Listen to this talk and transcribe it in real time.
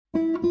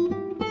You're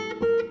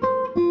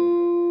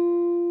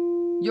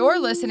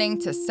listening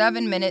to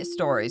 7-Minute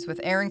Stories with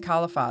Aaron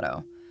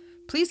Califato.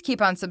 Please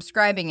keep on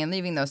subscribing and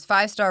leaving those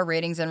 5-star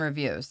ratings and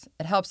reviews.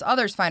 It helps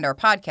others find our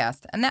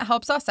podcast, and that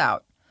helps us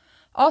out.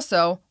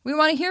 Also, we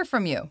want to hear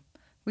from you.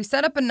 We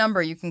set up a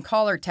number you can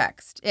call or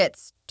text.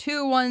 It's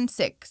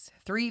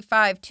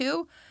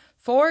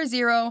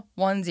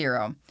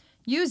 216-352-4010.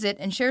 Use it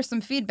and share some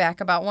feedback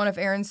about one of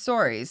Aaron's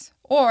stories,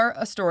 or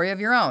a story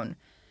of your own.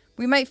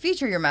 We might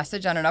feature your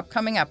message on an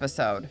upcoming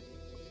episode.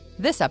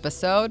 This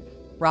episode,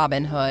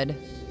 Robin Hood.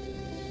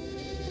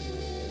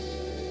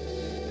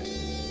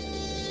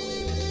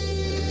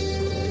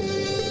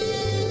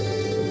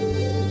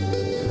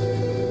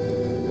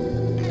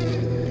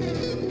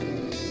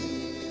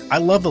 I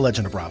love the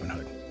legend of Robin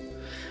Hood.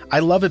 I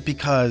love it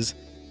because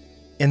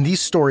in these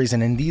stories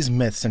and in these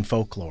myths and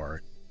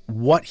folklore,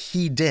 what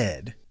he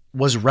did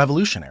was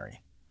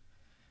revolutionary.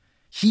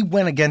 He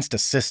went against a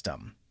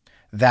system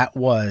that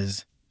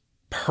was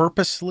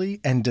purposely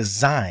and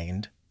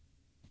designed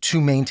to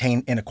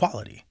maintain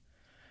inequality.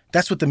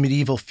 That's what the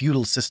medieval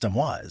feudal system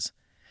was.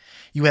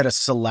 You had a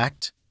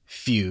select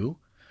few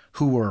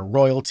who were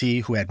royalty,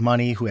 who had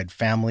money, who had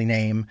family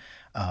name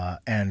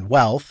and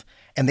wealth,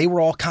 and they were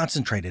all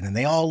concentrated, and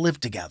they all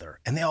lived together,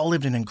 and they all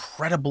lived an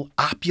incredible,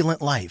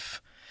 opulent life.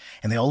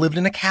 And they all lived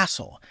in a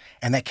castle,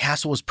 and that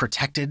castle was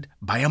protected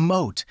by a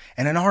moat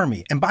and an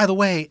army. And by the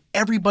way,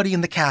 everybody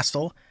in the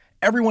castle,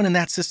 everyone in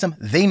that system,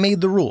 they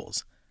made the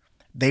rules.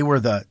 They were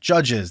the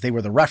judges, they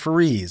were the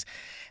referees.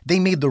 They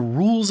made the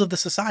rules of the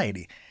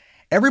society.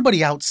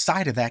 Everybody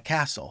outside of that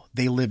castle,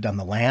 they lived on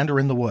the land or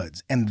in the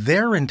woods, and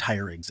their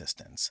entire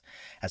existence,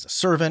 as a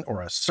servant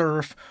or a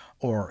serf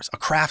or a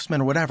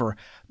craftsman or whatever,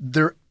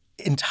 their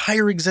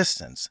entire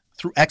existence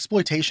through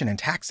exploitation and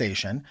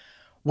taxation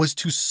was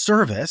to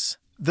service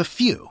the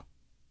few.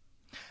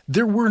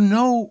 There were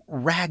no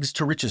rags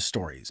to riches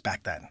stories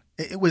back then.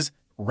 It was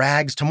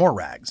rags to more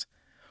rags,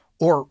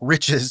 or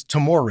riches to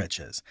more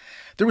riches.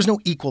 There was no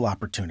equal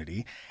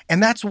opportunity.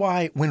 And that's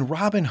why when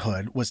Robin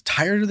Hood was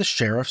tired of the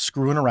sheriff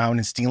screwing around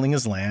and stealing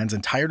his lands,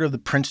 and tired of the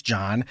Prince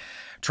John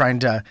trying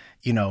to,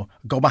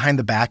 go behind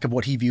the back of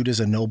what he viewed as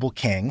a noble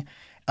king,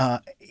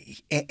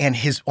 and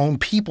his own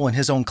people in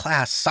his own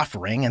class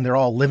suffering, and they're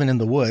all living in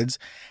the woods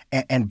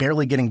and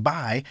barely getting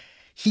by,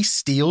 he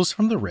steals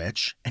from the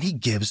rich and he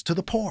gives to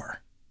the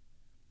poor.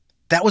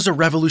 That was a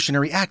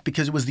revolutionary act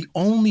because it was the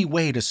only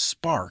way to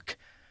spark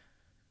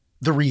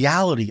the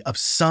reality of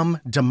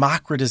some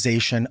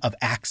democratization of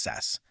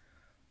access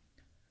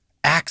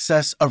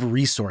of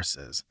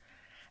resources,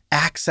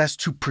 access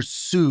to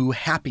pursue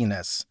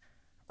happiness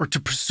or to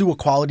pursue a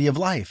quality of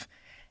life.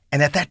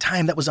 And at that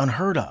time, that was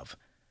unheard of.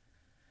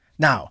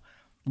 Now,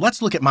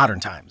 let's look at modern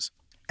times,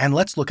 and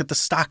let's look at the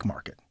stock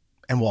market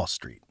and Wall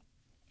Street.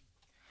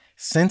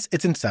 Since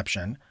its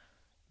inception,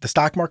 the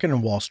stock market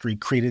and Wall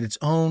Street created its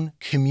own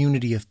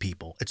community of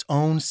people, its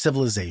own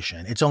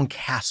civilization, its own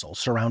castle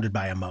surrounded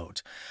by a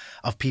moat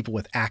of people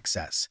with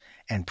access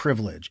and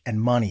privilege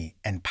and money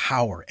and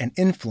power and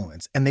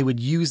influence. And they would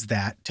use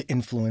that to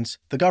influence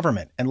the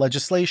government and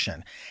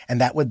legislation. And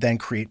that would then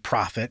create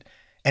profit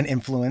and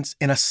influence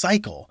in a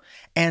cycle.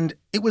 And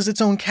it was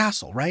its own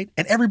castle, right?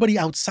 And everybody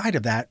outside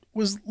of that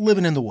was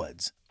living in the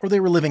woods, or they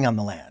were living on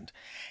the land.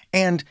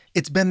 And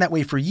it's been that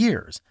way for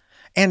years.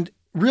 And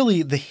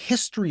really, the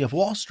history of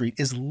Wall Street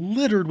is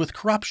littered with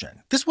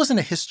corruption. This wasn't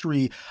a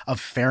history of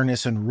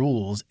fairness and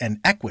rules and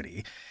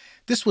equity.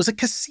 This was a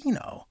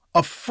casino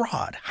of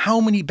fraud.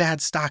 How many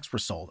bad stocks were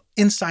sold?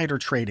 Insider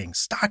trading,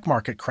 stock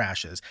market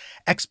crashes,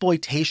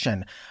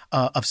 exploitation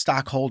of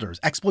stockholders,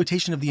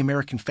 exploitation of the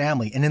American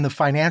family and in the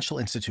financial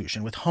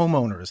institution with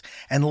homeowners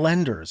and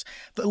lenders.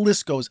 The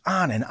list goes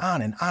on and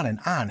on and on and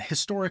on.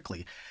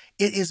 Historically,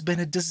 it has been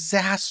a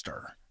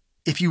disaster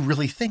if you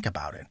really think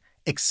about it,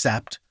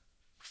 except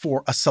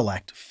for a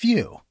select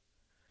few.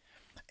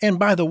 And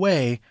by the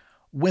way,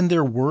 when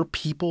there were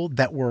people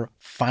that were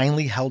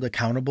finally held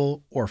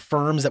accountable, or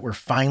firms that were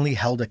finally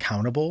held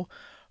accountable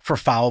for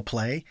foul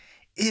play,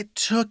 it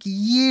took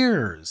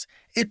years.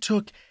 It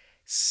took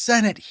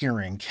Senate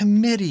hearing,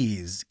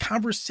 committees,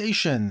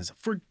 conversations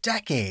for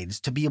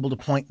decades to be able to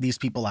point these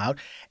people out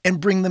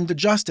and bring them to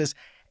justice.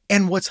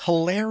 And what's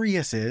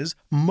hilarious is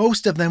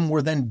most of them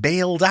were then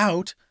bailed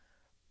out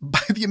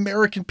by the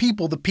American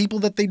people, the people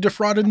that they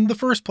defrauded in the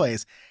first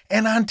place.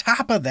 And on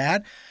top of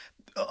that,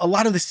 a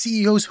lot of the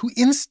CEOs who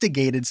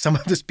instigated some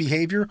of this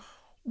behavior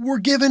were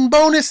given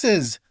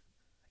bonuses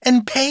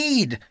and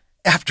paid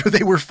after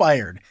they were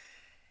fired.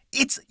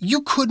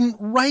 You couldn't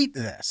write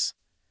this.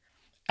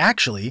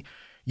 Actually,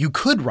 you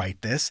could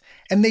write this,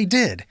 and they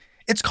did.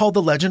 It's called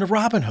The Legend of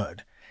Robin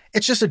Hood.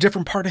 It's just a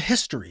different part of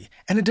history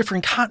and a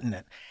different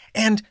continent.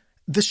 And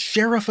the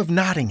Sheriff of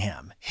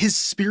Nottingham, his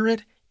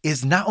spirit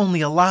is not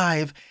only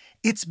alive,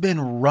 it's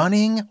been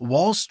running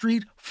Wall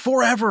Street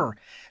forever.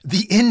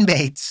 The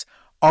inmates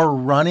are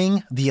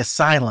running the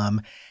asylum,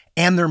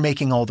 and they're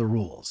making all the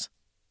rules.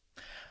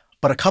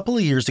 But a couple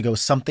of years ago,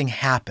 something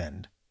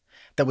happened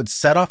that would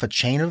set off a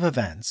chain of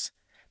events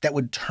that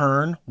would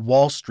turn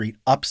Wall Street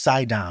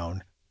upside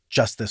down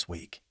just this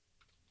week.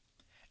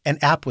 An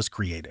app was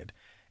created,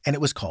 and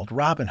it was called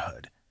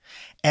Robinhood.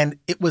 And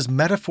it was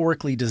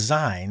metaphorically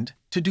designed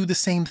to do the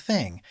same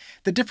thing.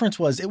 The difference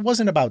was it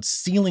wasn't about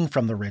stealing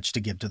from the rich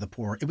to give to the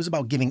poor. It was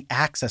about giving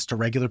access to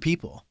regular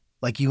people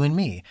like you and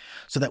me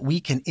so that we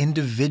can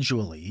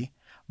individually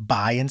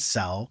buy and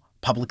sell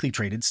publicly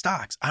traded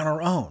stocks on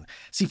our own.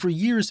 See, for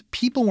years,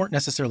 people weren't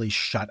necessarily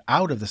shut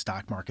out of the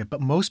stock market,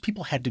 but most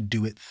people had to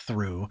do it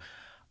through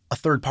a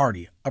third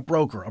party, a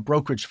broker, a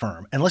brokerage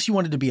firm. Unless you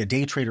wanted to be a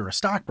day trader or a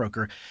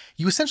stockbroker,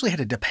 you essentially had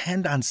to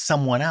depend on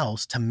someone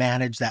else to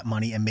manage that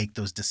money and make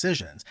those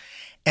decisions.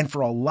 And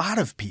for a lot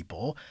of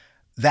people,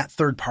 that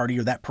third party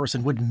or that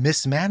person would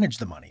mismanage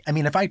the money. I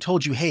mean, if I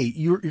told you, hey,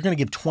 you're going to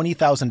give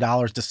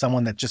 $20,000 to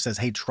someone that just says,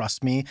 hey,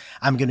 trust me,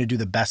 I'm going to do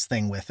the best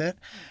thing with it,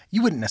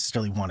 you wouldn't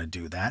necessarily want to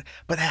do that.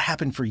 But that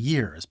happened for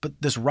years.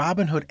 But this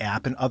Robinhood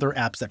app and other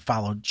apps that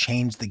followed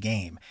changed the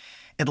game.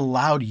 It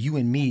allowed you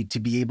and me to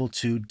be able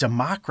to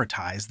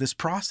democratize this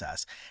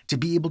process, to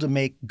be able to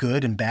make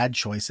good and bad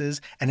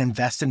choices and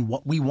invest in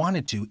what we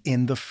wanted to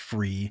in the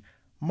free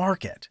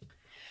market.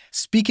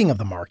 Speaking of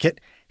the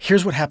market,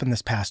 here's what happened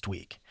this past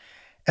week.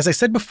 As I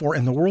said before,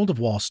 in the world of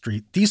Wall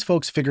Street, these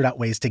folks figured out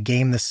ways to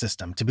game the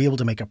system to be able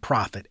to make a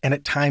profit and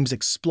at times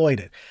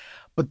exploit it.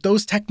 But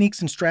those techniques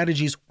and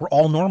strategies were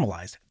all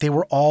normalized. They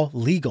were all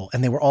legal,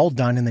 and they were all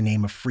done in the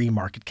name of free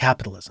market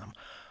capitalism.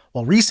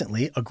 Well,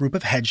 recently, a group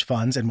of hedge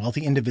funds and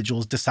wealthy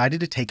individuals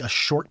decided to take a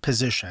short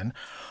position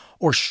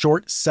or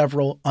short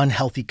several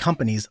unhealthy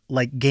companies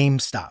like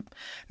GameStop.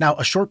 Now,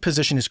 a short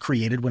position is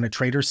created when a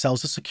trader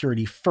sells a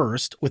security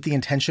first with the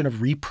intention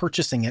of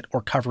repurchasing it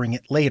or covering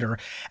it later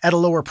at a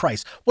lower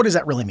price. What does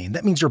that really mean?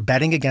 That means you're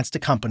betting against a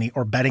company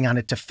or betting on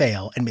it to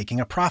fail and making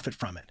a profit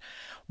from it.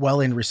 Well,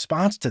 in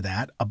response to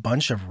that, a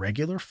bunch of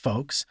regular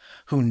folks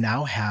who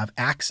now have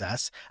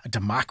access, a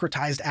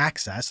democratized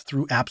access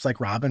through apps like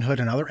Robinhood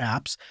and other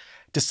apps,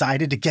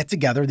 decided to get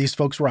together. These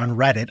folks were on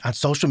Reddit, on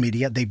social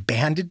media. They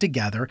banded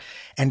together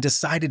and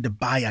decided to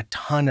buy a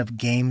ton of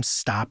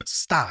GameStop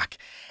stock.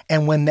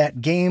 And when that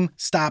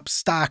GameStop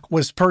stock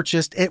was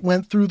purchased, it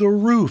went through the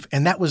roof.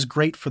 And that was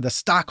great for the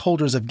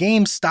stockholders of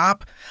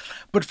GameStop.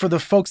 But for the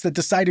folks that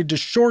decided to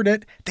short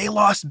it, they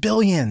lost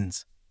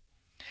billions.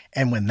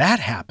 And when that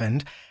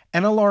happened,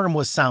 an alarm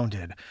was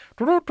sounded.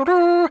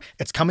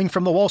 It's coming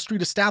from the Wall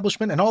Street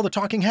establishment and all the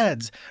talking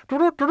heads.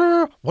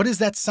 What is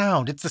that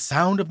sound? It's the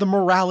sound of the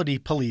morality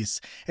police.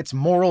 It's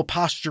moral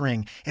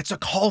posturing. It's a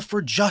call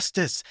for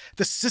justice.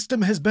 The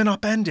system has been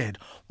upended.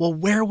 Well,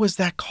 where was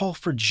that call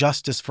for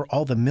justice for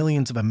all the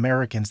millions of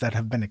Americans that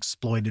have been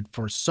exploited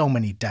for so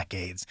many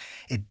decades?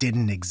 It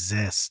didn't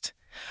exist.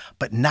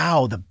 But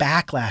now the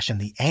backlash and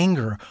the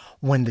anger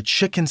when the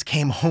chickens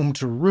came home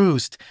to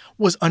roost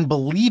was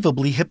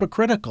unbelievably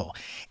hypocritical.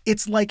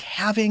 It's like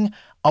having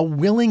a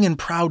willing and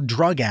proud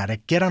drug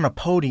addict get on a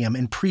podium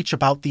and preach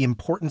about the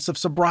importance of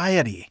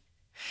sobriety.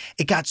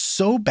 It got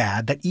so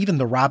bad that even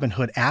the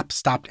Robinhood app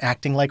stopped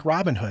acting like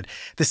Robinhood.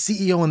 The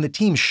CEO and the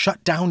team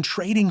shut down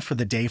trading for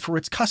the day for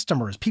its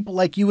customers, people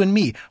like you and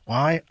me.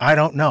 Why? I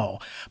don't know.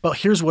 But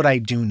here's what I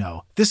do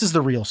know. This is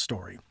the real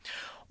story.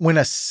 When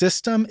a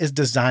system is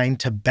designed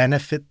to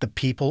benefit the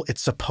people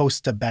it's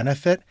supposed to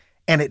benefit,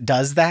 and it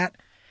does that,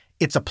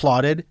 it's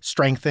applauded,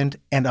 strengthened,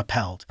 and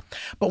upheld.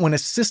 But when a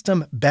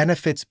system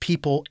benefits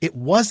people it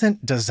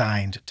wasn't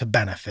designed to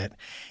benefit,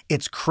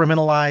 it's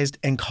criminalized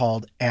and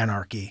called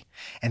anarchy.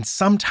 And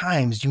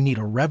sometimes you need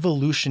a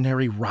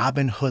revolutionary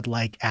Robin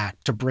Hood-like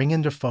act to bring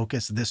into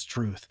focus this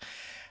truth,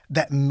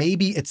 that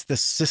maybe it's the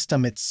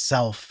system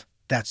itself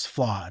that's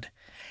flawed.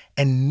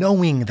 And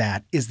knowing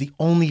that is the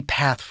only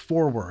path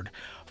forward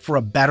for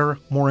a better,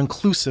 more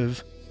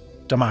inclusive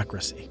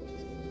democracy.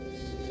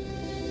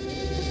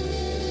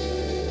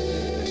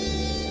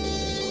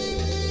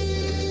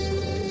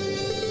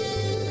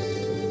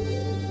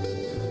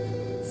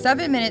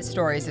 Seven-Minute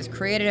Stories is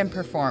created and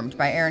performed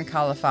by Aaron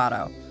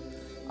Califato.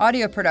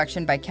 Audio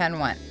production by Ken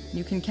Went.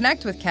 You can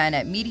connect with Ken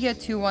at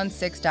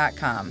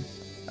media216.com.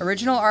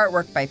 Original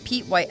artwork by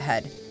Pete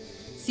Whitehead.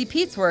 See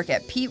Pete's work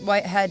at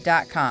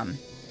petewhitehead.com.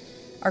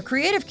 Our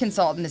creative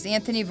consultant is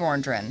Anthony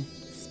Vorndren.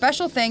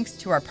 Special thanks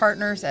to our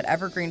partners at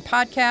Evergreen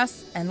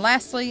Podcasts. And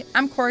lastly,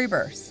 I'm Corey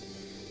Burse.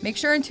 Make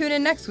sure and tune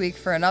in next week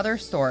for another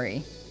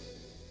story.